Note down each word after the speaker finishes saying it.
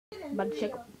About to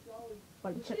check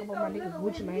up on my nigga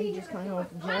Gucci, man. He just came home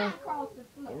from jail.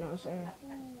 You know what I'm saying?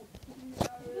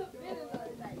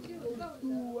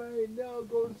 School, I ain't never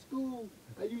go to school.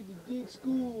 I used to dig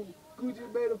school.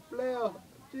 Gucci made a flare.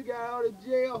 She got out of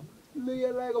jail,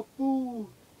 looking like a fool.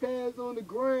 Hands on the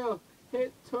ground,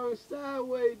 head turned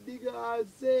sideways, nigga. I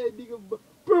said, nigga,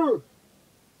 brr.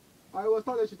 Alright, well,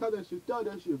 talk that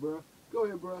shit, bro. Go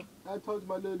ahead, bro. I talked to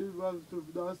my little dude, you know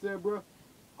what I'm saying, bro?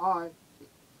 Alright.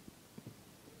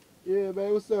 Yeah,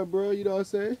 man, what's up, bro? You know what I'm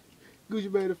saying?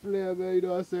 Gucci made a flare, man, you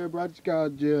know what I'm saying, bro? I just got out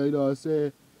of jail, you know what I'm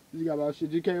saying? Just got my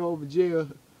shit, just came over jail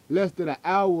less than an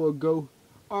hour ago.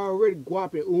 Already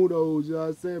guapping Unos, you know what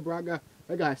I'm saying, bro?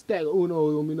 I got a stack of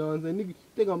Unos on me, you know what I'm saying? Nigga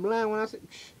think I'm lying when I say,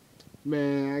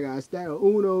 man, I got a stack of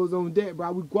Unos on deck,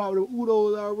 bro. We guapping them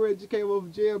Unos already, just came over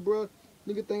jail, bro.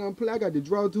 Nigga think I'm playing. I got the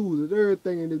draw tools and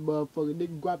everything in this motherfucker.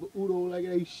 Nigga guapping Uno like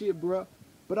it ain't shit, bro.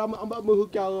 But I'm about to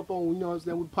hook y'all up on, you know what I'm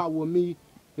saying, with pop with me.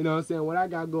 You know what I'm saying? What I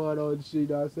got going on and shit, you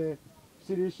know what I'm saying?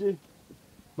 See this shit?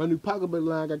 My new pocketbook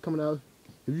line got coming out.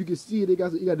 If you can see it, you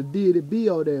got the D and the B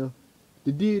on there.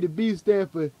 The D and the B stand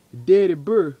for Daddy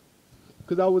Burr.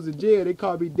 Cause I was in jail, they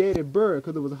called me Daddy Burr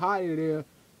because it was hot in there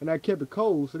and I kept it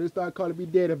cold. So they started calling me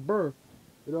Daddy Burr.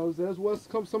 You know what I'm saying? That's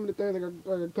what's some of the things that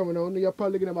got coming on. Y'all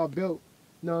probably looking at my belt.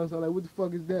 You know what I'm saying? Like, what the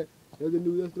fuck is that? That's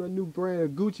a new brand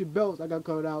of Gucci belts I got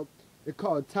coming out. It's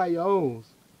called Tie Your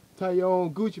Owns. Tie Your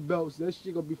Own Gucci belts. That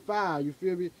shit gonna be fire, you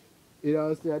feel me? You know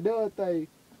what I'm saying? Another thing,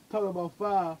 talking about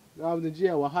fire, I was in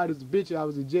jail. Well, hot as a bitch, I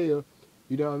was in jail.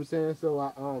 You know what I'm saying? So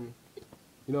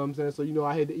you know what I'm saying? So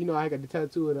I got the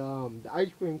tattoo of the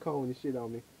ice cream cone and shit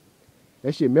on me.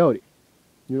 That shit melted.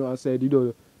 You know what I'm saying?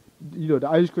 The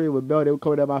ice cream was melted. It was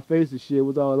coming out my face and shit. It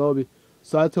was all over me.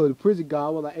 So I told the prison guy, I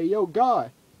was like, hey, yo,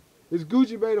 God, this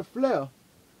Gucci made a flare.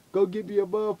 Go get me a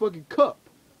motherfucking cup.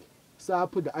 So I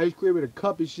put the ice cream in a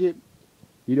cup and shit.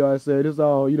 You know what I'm saying? It's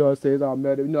all, you know what I'm saying? It's all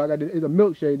melted. You know, it's a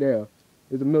milkshake there.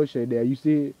 It's a milkshake there. You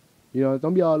see it? You know,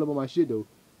 don't be all up on my shit, though.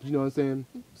 You know what I'm saying?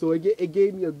 So it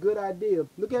gave me a good idea.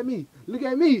 Look at me. Look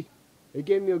at me. It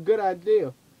gave me a good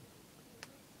idea.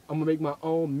 I'm going to make my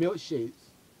own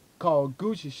milkshakes called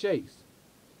Gucci Shakes.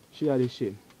 Check out this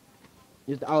shit.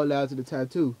 It's the outline to the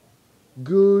tattoo.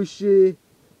 Gucci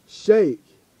Shake.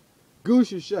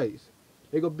 Gucci Shakes.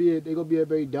 They gonna be a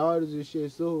baby daughters and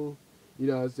shit soon. You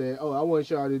know what I'm saying? Oh, I want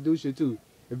y'all to do shit too.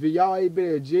 If y'all ain't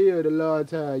been in jail in a long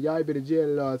time, y'all ain't been in jail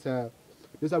in a long time.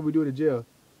 This how we do it in jail.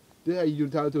 This how you do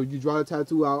the tattoo. You draw the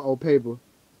tattoo out on paper.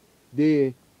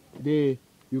 Then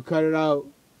you cut it out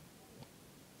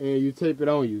and you tape it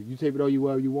on you. You tape it on you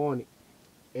wherever you want it.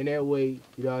 And that way,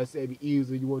 you know what I'm saying, it'd be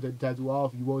easy. You won't take the tattoo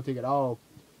off, you won't take it off.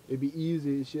 It'd be easy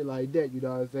and shit like that, you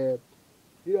know what I'm saying?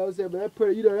 You know what I'm saying? But that's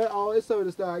pretty, you know, that all it's some of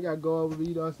the stuff I got going with me,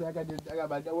 you know what I'm saying? I got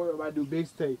my work about to do big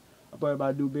tape. I'm about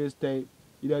to do big tape.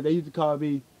 You know, they used to call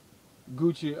me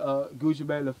Gucci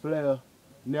Mane LaFleur.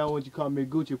 Now when you call me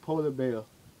Gucci Polar Bear.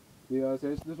 You know what I'm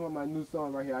saying? This is one of my new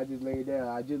songs right here. I just laid down.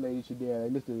 I just laid this shit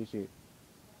down. Listen to this shit.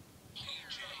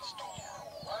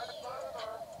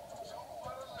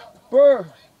 Burr!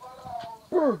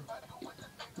 Burr!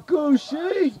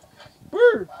 Gucci!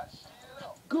 Burr!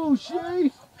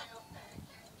 Gucci!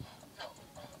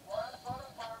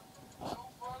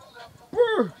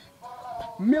 Burr!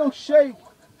 Milkshake!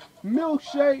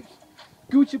 Milkshake!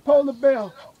 Gucci Polar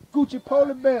Bear! Gucci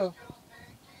Polar Bear!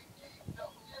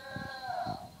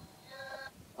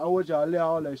 I want y'all to let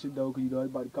all that shit though, cause you know it's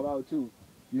about to come out too.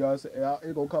 You know what I'm saying?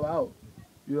 It's gonna come out.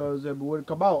 You know what I'm saying? But when it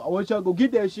come out, I want y'all to go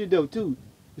get that shit though too.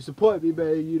 You support me,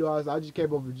 man. You know what I'm saying? I just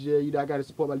came over from jail. You know I gotta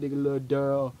support my nigga Lil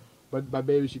Durl, my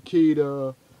baby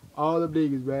Shakita, all them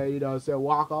niggas, man. You know what I'm saying?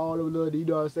 Walker, all them little, you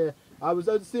know what I'm saying? I was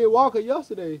up to see Walker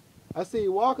yesterday. I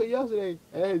seen Walker yesterday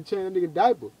and I had to change a nigga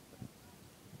diaper.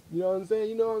 You know what I'm saying?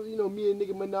 You know me and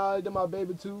nigga Minaj, they're my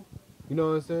baby too. You know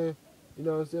what I'm saying? You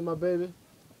know what I'm saying, my baby?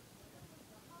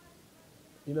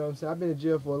 You know what I'm saying? I've been in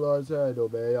jail for a long time though,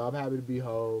 man. I'm happy to be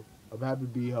home. I'm happy to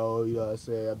be home, you know what I'm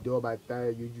saying? I'm doing my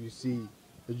thing, you see.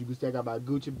 As you can see, I got my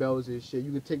Gucci belts and shit.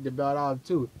 You can take the belt off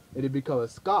too, and it become a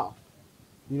scarf.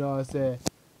 You know what I'm saying?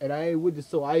 And I ain't with the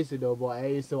so icy though, boy. I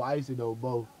ain't so icy though,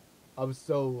 both. I'm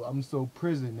so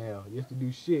prison now. You have to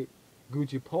do shit.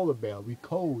 Gucci Polar Bear. We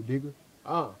cold, nigga.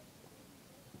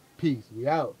 Peace. We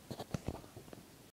out.